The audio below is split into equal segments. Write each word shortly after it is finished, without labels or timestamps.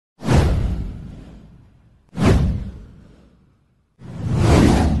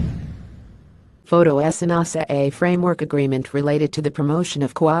Photo Esanasa A framework agreement related to the promotion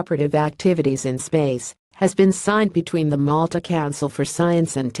of cooperative activities in space has been signed between the Malta Council for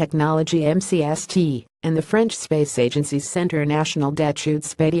Science and Technology (MCST) and the French space agency's Centre National d'Études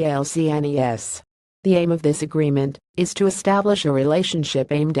Spatiales CNES. The aim of this agreement is to establish a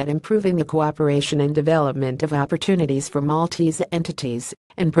relationship aimed at improving the cooperation and development of opportunities for Maltese entities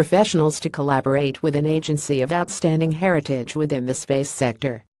and professionals to collaborate with an agency of outstanding heritage within the space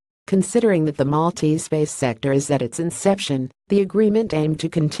sector. Considering that the Maltese space sector is at its inception, the agreement aimed to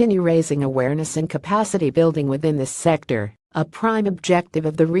continue raising awareness and capacity building within this sector, a prime objective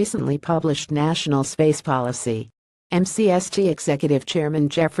of the recently published National Space Policy. MCST Executive Chairman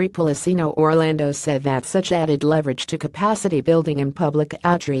Jeffrey Policino Orlando said that such added leverage to capacity building and public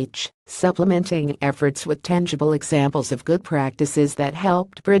outreach, supplementing efforts with tangible examples of good practices that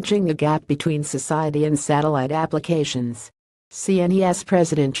helped bridging the gap between society and satellite applications. CNES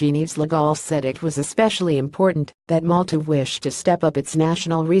President Jean-Yves Le Gall said it was especially important that Malta wished to step up its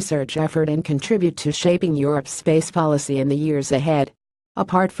national research effort and contribute to shaping Europe's space policy in the years ahead.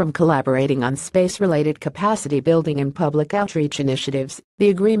 Apart from collaborating on space-related capacity building and public outreach initiatives, the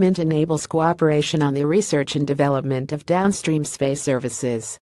agreement enables cooperation on the research and development of downstream space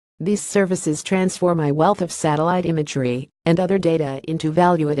services. These services transform a wealth of satellite imagery and other data into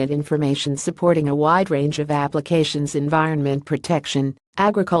value-added information supporting a wide range of applications: environment protection,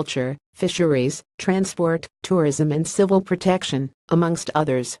 agriculture, fisheries, transport, tourism and civil protection, amongst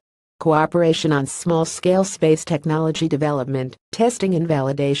others. Cooperation on small-scale space technology development, testing and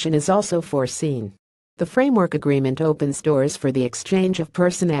validation is also foreseen. The framework agreement opens doors for the exchange of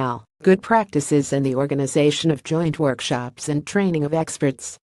personnel, good practices and the organization of joint workshops and training of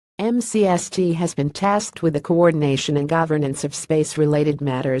experts. MCST has been tasked with the coordination and governance of space-related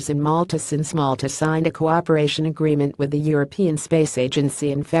matters in Malta since Malta signed a cooperation agreement with the European Space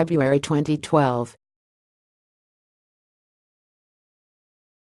Agency in February 2012.